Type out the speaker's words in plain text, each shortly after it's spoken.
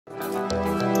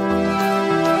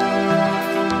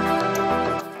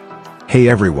Hey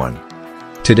everyone!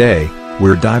 Today,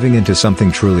 we're diving into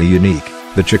something truly unique,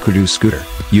 the Chukudu Scooter.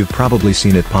 You've probably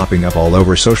seen it popping up all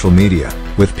over social media,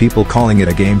 with people calling it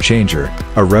a game changer,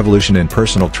 a revolution in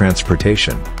personal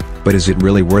transportation. But is it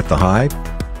really worth the hype?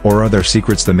 Or are there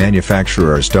secrets the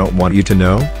manufacturers don't want you to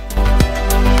know?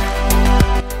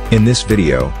 In this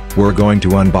video, we're going to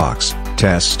unbox,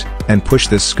 test, and push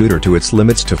this scooter to its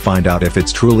limits to find out if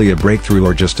it's truly a breakthrough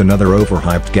or just another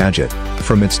overhyped gadget.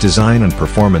 From its design and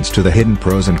performance to the hidden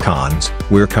pros and cons,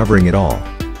 we're covering it all.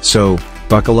 So,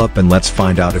 buckle up and let's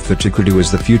find out if the Chukudu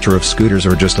is the future of scooters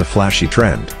or just a flashy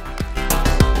trend.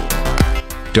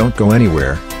 Don't go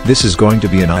anywhere, this is going to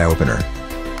be an eye-opener.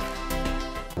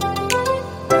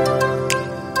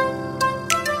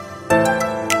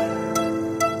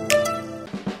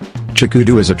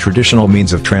 Chukudu is a traditional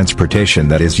means of transportation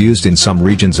that is used in some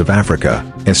regions of Africa,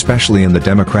 especially in the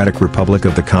Democratic Republic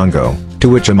of the Congo, to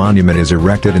which a monument is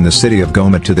erected in the city of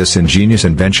Goma to this ingenious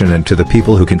invention and to the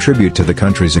people who contribute to the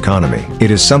country's economy. It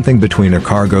is something between a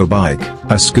cargo bike,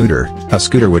 a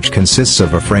scooter which consists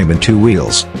of a frame and two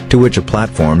wheels, to which a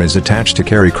platform is attached to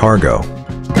carry cargo.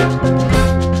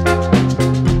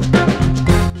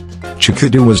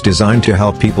 Chukudu was designed to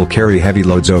help people carry heavy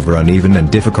loads over uneven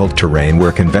and difficult terrain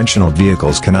where conventional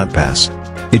vehicles cannot pass.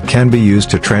 It can be used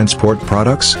to transport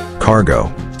products,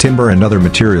 cargo, timber and other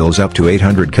materials up to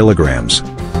 800 kilograms.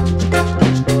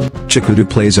 Chukudu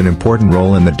plays an important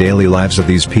role in the daily lives of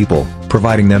these people,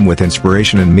 providing them with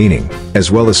inspiration and meaning, as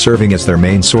well as serving as their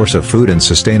main source of food and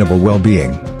sustainable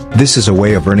well-being. This is a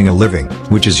way of earning a living,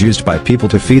 which is used by people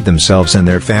to feed themselves and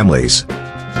their families.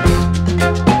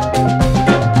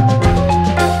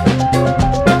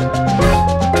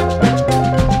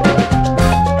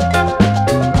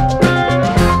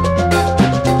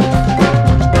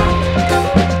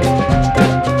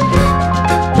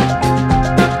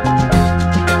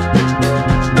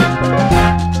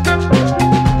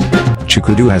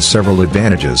 Chukudu has several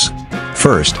advantages.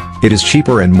 First, it is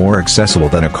cheaper and more accessible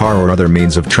than a car or other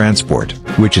means of transport,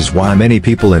 which is why many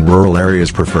people in rural areas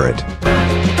prefer it.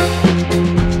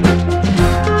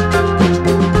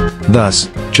 Thus,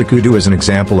 Chukudu is an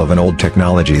example of an old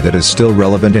technology that is still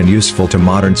relevant and useful to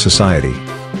modern society.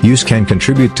 Use can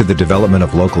contribute to the development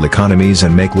of local economies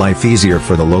and make life easier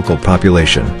for the local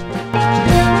population.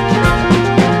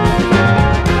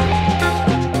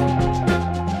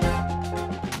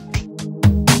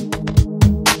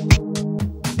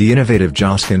 The innovative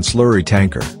Joskin Slurry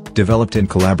Tanker, developed in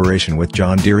collaboration with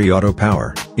John Deere Auto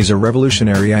Power, is a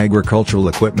revolutionary agricultural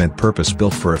equipment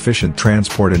purpose-built for efficient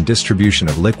transport and distribution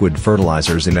of liquid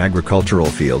fertilizers in agricultural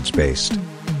fields based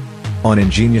on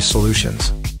ingenious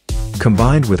solutions.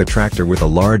 Combined with a tractor with a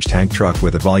large tank truck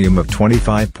with a volume of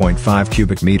 25.5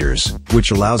 cubic meters,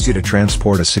 which allows you to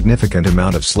transport a significant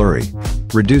amount of slurry,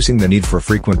 reducing the need for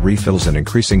frequent refills and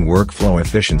increasing workflow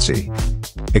efficiency.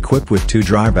 Equipped with 2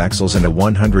 drive axles and a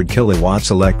 100 kilowatts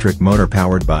electric motor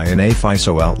powered by an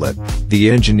FISO outlet,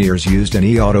 the engineers used an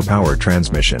e-auto power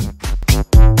transmission.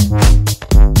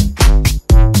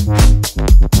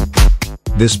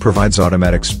 This provides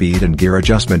automatic speed and gear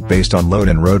adjustment based on load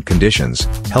and road conditions,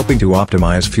 helping to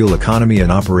optimize fuel economy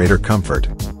and operator comfort.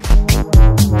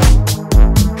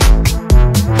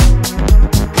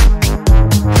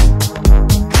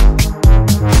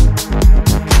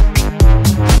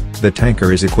 The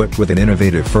tanker is equipped with an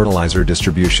innovative fertilizer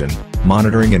distribution,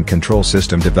 monitoring and control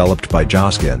system developed by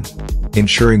Joskin,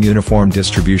 ensuring uniform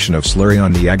distribution of slurry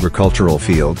on the agricultural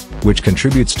field, which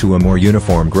contributes to a more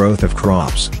uniform growth of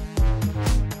crops,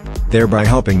 thereby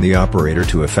helping the operator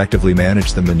to effectively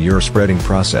manage the manure spreading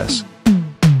process.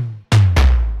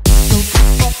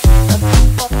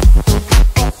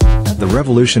 The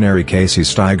revolutionary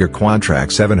Stiger Quantra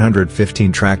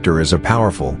 715 tractor is a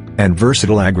powerful and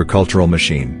versatile agricultural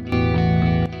machine.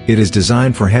 It is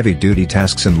designed for heavy-duty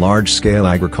tasks and large-scale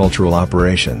agricultural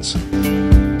operations.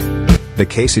 The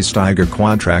Stiger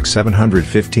Quantra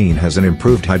 715 has an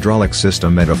improved hydraulic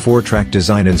system and a 4-track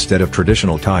design instead of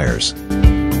traditional tires.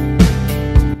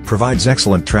 Provides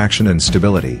excellent traction and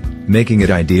stability, making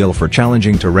it ideal for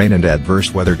challenging terrain and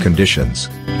adverse weather conditions.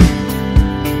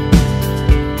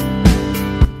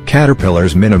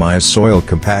 Caterpillars minimize soil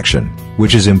compaction,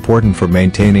 which is important for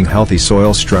maintaining healthy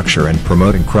soil structure and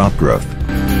promoting crop growth.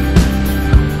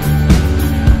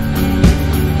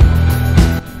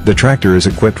 The tractor is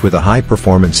equipped with a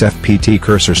high-performance FPT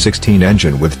Cursor 16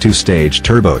 engine with 2-stage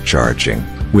turbocharging,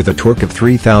 with a torque of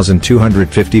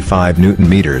 3,255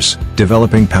 Nm,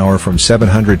 developing power from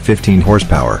 715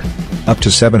 horsepower up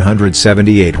to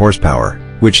 778 horsepower,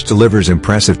 which delivers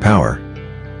impressive power,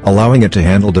 allowing it to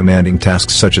handle demanding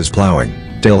tasks such as plowing,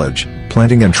 tillage,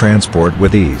 planting and transport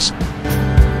with ease.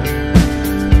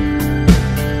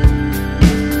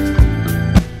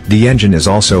 The engine is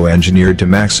also engineered to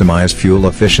maximize fuel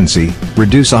efficiency,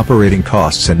 reduce operating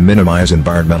costs and minimize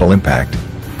environmental impact.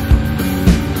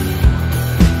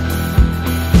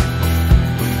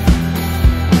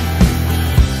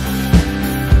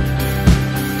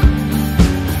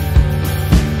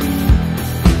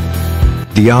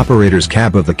 The operator's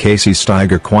cab of the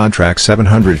Stiger Quantra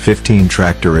 715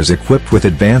 tractor is equipped with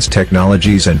advanced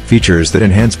technologies and features that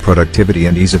enhance productivity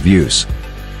and ease of use.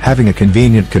 Having a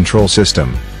convenient control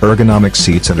system, ergonomic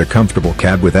seats and a comfortable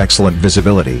cab with excellent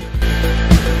visibility.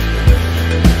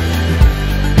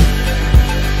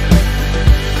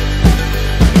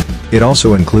 It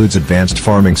also includes advanced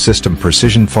farming system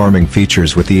precision farming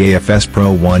features with the AFS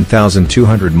Pro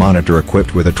 1200 monitor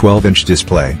equipped with a 12-inch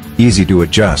display, easy to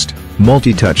adjust,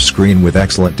 multi-touch screen with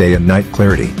excellent day and night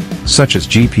clarity, such as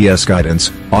GPS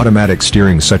guidance, automatic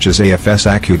steering such as AFS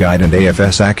AccuGuide and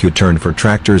AFS AccuTurn for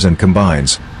tractors and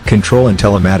combines, control and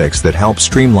telematics that help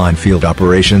streamline field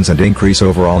operations and increase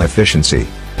overall efficiency.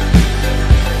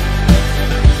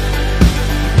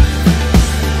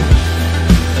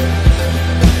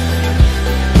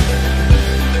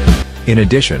 In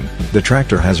addition, the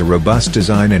tractor has a robust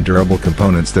design and durable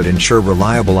components that ensure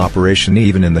reliable operation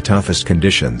even in the toughest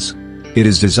conditions. It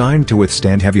is designed to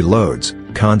withstand heavy loads,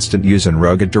 constant use and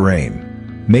rugged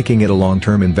terrain, making it a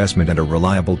long-term investment and a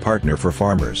reliable partner for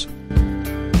farmers.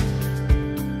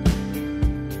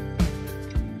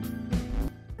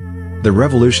 The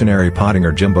revolutionary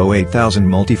Pottinger Jumbo 8000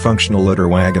 multifunctional loader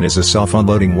wagon is a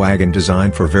self-unloading wagon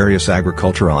designed for various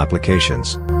agricultural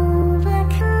applications.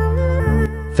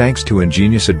 Thanks to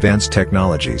ingenious advanced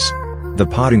technologies, the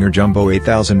Pottinger Jumbo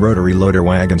 8000 rotary loader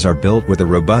wagons are built with a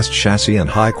robust chassis and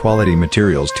high-quality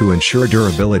materials to ensure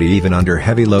durability even under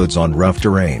heavy loads on rough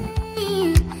terrain.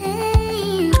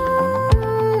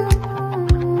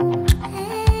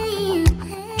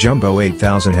 Jumbo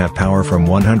 8000 have power from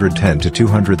 110 to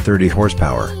 230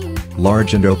 horsepower.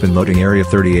 Large and open loading area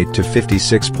 38 to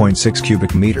 56.6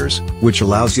 cubic meters, which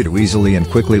allows you to easily and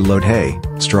quickly load hay,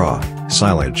 straw,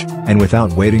 silage, and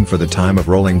without waiting for the time of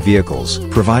rolling vehicles,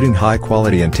 providing high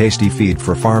quality and tasty feed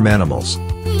for farm animals.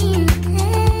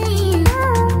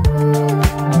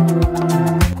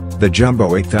 The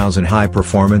Jumbo 8000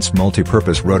 high-performance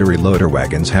multi-purpose rotary loader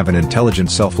wagons have an intelligent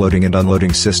self-loading and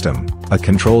unloading system, a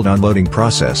controlled unloading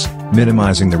process,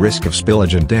 minimizing the risk of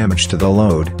spillage and damage to the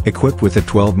load, equipped with a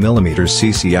 12mm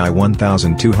CCI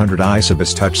 1200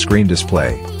 ISOBUS touchscreen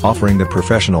display, offering the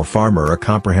professional farmer a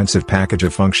comprehensive package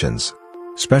of functions.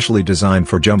 Specially designed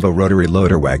for jumbo rotary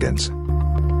loader wagons.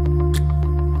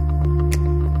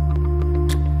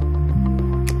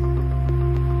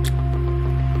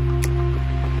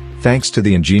 Thanks to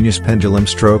the ingenious pendulum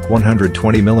stroke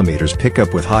 120mm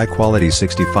pickup with high-quality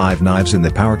 65 knives in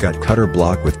the power cut cutter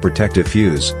block with protective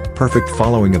fuse, perfect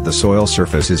following of the soil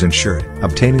surface is ensured,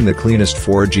 obtaining the cleanest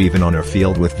forage even on a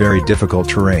field with very difficult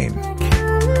terrain.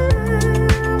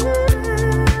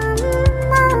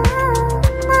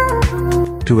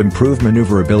 To improve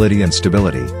maneuverability and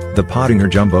stability, the Pottinger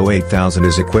Jumbo 8000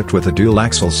 is equipped with a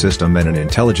dual-axle system and an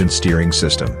intelligent steering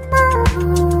system.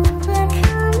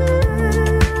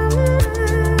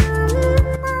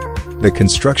 The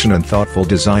construction and thoughtful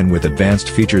design with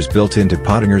advanced features built into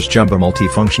Pottinger's Jumbo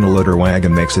multifunctional loader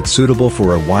wagon makes it suitable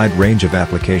for a wide range of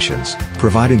applications,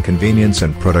 providing convenience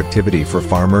and productivity for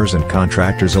farmers and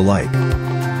contractors alike.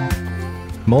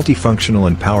 Multifunctional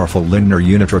and powerful Lindner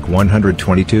Unitrac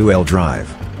 122L drive.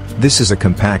 This is a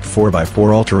compact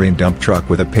 4x4 all-terrain dump truck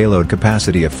with a payload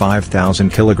capacity of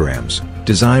 5,000 kilograms,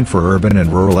 designed for urban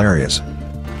and rural areas.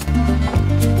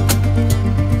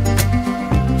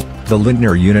 The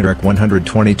Lindner Unitrac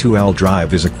 122L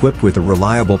drive is equipped with a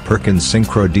reliable Perkins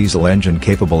Synchro diesel engine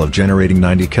capable of generating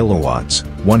 90 kilowatts,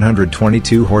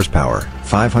 122 horsepower,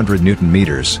 500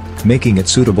 Newton-meters, making it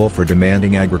suitable for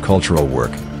demanding agricultural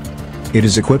work. It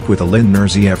is equipped with a Lindner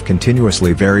ZF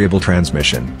continuously variable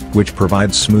transmission, which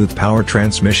provides smooth power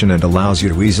transmission and allows you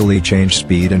to easily change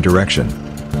speed and direction.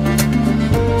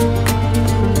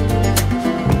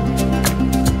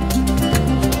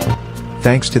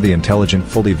 Thanks to the intelligent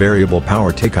fully variable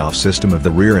power takeoff system of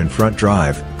the rear and front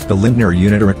drive, the Lindner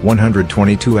Unitrac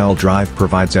 122L drive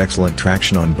provides excellent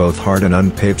traction on both hard and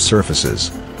unpaved surfaces.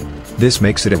 This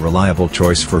makes it a reliable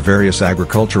choice for various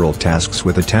agricultural tasks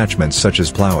with attachments such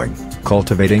as plowing,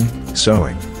 cultivating,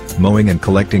 sowing, mowing and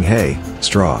collecting hay,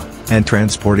 straw, and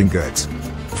transporting goods.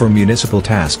 For municipal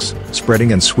tasks,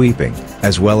 spreading and sweeping,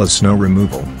 as well as snow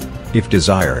removal. If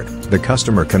desired, the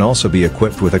customer can also be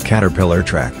equipped with a Caterpillar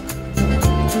track.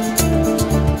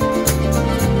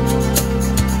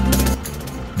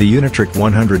 The Unitrac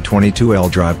 122L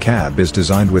drive cab is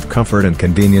designed with comfort and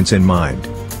convenience in mind.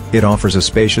 It offers a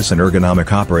spacious and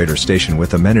ergonomic operator station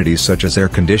with amenities such as air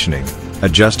conditioning,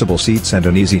 adjustable seats and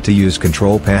an easy-to-use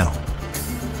control panel.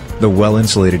 The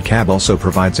well-insulated cab also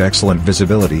provides excellent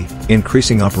visibility,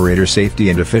 increasing operator safety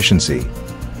and efficiency.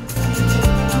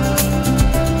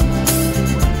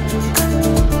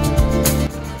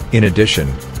 In addition,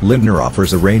 Lindner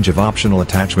offers a range of optional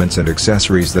attachments and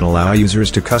accessories that allow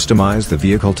users to customize the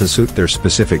vehicle to suit their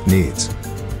specific needs.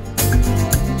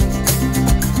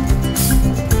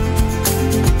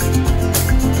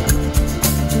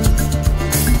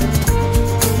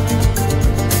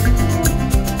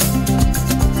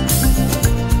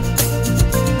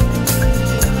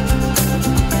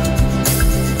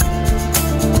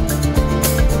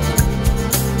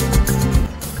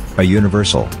 A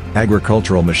universal,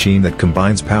 agricultural machine that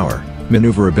combines power,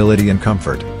 maneuverability and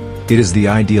comfort. It is the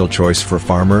ideal choice for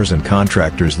farmers and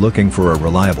contractors looking for a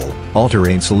reliable,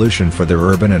 all-terrain solution for their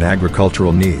urban and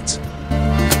agricultural needs.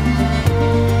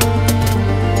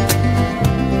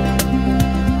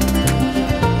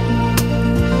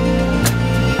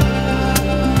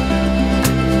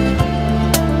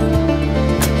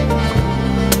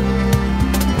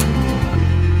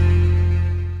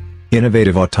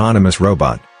 Innovative autonomous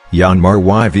robot, Yanmar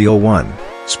YV01,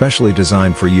 specially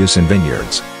designed for use in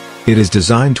vineyards. It is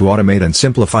designed to automate and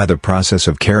simplify the process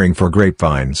of caring for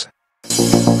grapevines.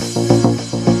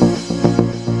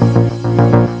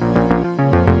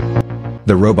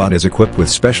 The robot is equipped with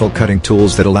special cutting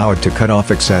tools that allow it to cut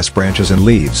off excess branches and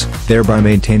leaves, thereby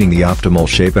maintaining the optimal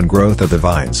shape and growth of the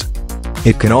vines.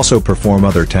 It can also perform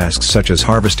other tasks such as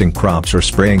harvesting crops or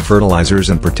spraying fertilizers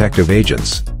and protective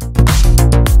agents.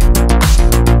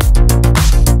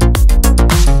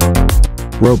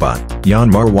 Robot,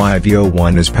 Yanmar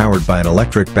YV01 is powered by an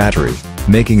electric battery,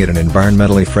 making it an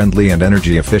environmentally friendly and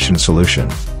energy-efficient solution.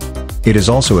 It is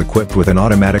also equipped with an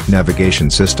automatic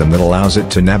navigation system that allows it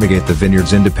to navigate the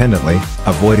vineyards independently,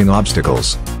 avoiding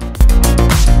obstacles.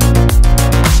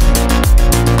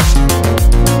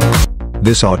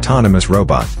 This autonomous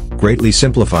robot greatly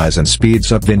simplifies and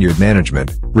speeds up vineyard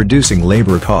management, reducing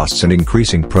labor costs and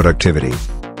increasing productivity.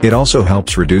 It also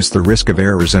helps reduce the risk of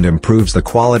errors and improves the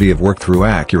quality of work through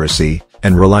accuracy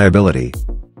and reliability.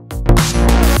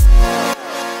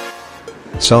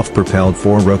 Self-propelled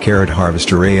 4-row carrot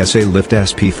harvester ASA-Lift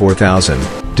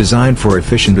SP4000, designed for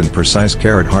efficient and precise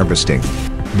carrot harvesting.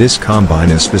 This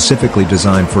combine is specifically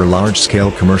designed for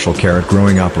large-scale commercial carrot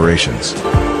growing operations.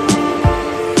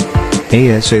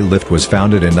 ASA-Lift was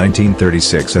founded in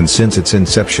 1936 and since its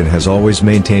inception has always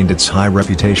maintained its high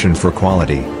reputation for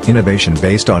quality, innovation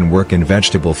based on work in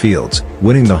vegetable fields,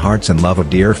 winning the hearts and love of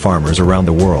dairy farmers around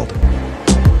the world.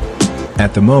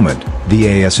 At the moment,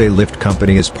 the ASA-Lift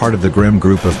company is part of the Grimm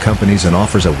group of companies and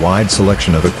offers a wide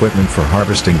selection of equipment for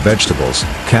harvesting vegetables,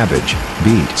 cabbage,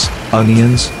 beets,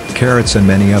 onions, carrots and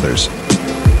many others.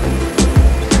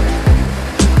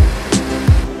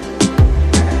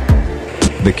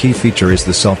 The key feature is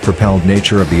the self-propelled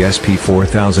nature of the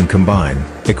SP4000 combine,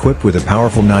 equipped with a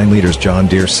powerful 9 liters John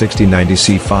Deere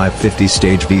 6090C 550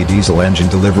 stage V diesel engine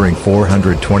delivering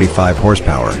 425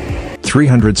 horsepower,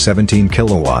 317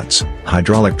 kilowatts,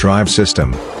 hydraulic drive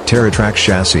system, TerraTrack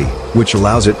chassis, which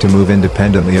allows it to move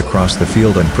independently across the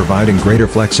field and providing greater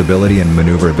flexibility and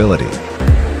maneuverability.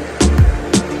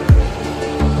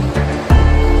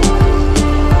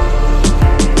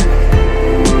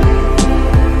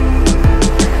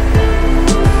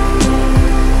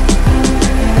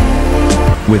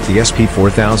 With the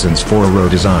SP4000's 4-row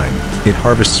design, it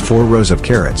harvests 4 rows of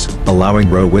carrots, allowing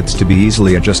row widths to be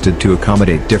easily adjusted to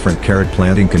accommodate different carrot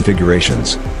planting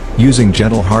configurations, using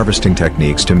gentle harvesting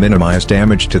techniques to minimize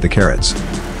damage to the carrots.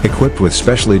 Equipped with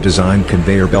specially designed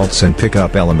conveyor belts and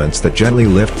pickup elements that gently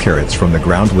lift carrots from the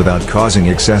ground without causing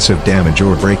excessive damage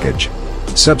or breakage.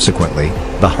 Subsequently,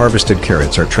 the harvested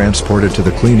carrots are transported to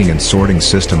the cleaning and sorting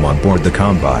system on board the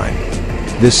combine.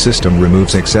 This system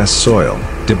removes excess soil,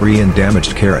 debris and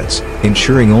damaged carrots,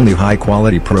 ensuring only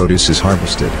high-quality produce is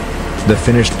harvested. The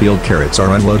finished field carrots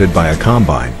are unloaded by a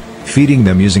combine, feeding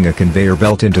them using a conveyor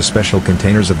belt into special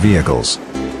containers of vehicles.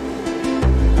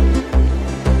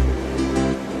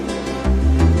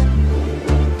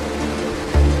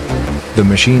 The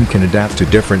machine can adapt to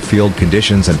different field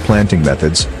conditions and planting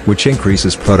methods, which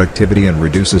increases productivity and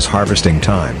reduces harvesting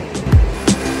time.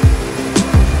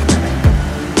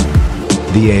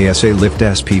 The ASA-Lift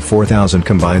SP4000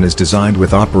 combine is designed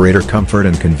with operator comfort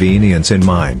and convenience in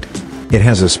mind. It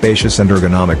has a spacious and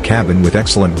ergonomic cabin with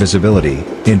excellent visibility,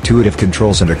 intuitive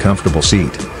controls and a comfortable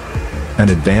seat. An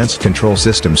advanced control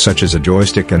system such as a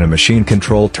joystick and a machine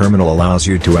control terminal allows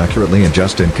you to accurately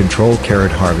adjust and control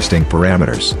carrot harvesting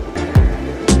parameters.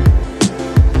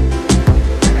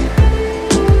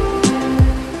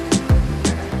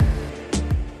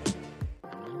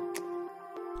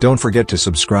 Don't forget to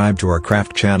subscribe to our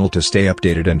craft channel to stay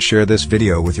updated and share this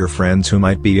video with your friends who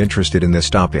might be interested in this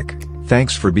topic.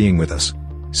 Thanks for being with us.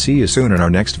 See you soon in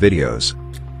our next videos.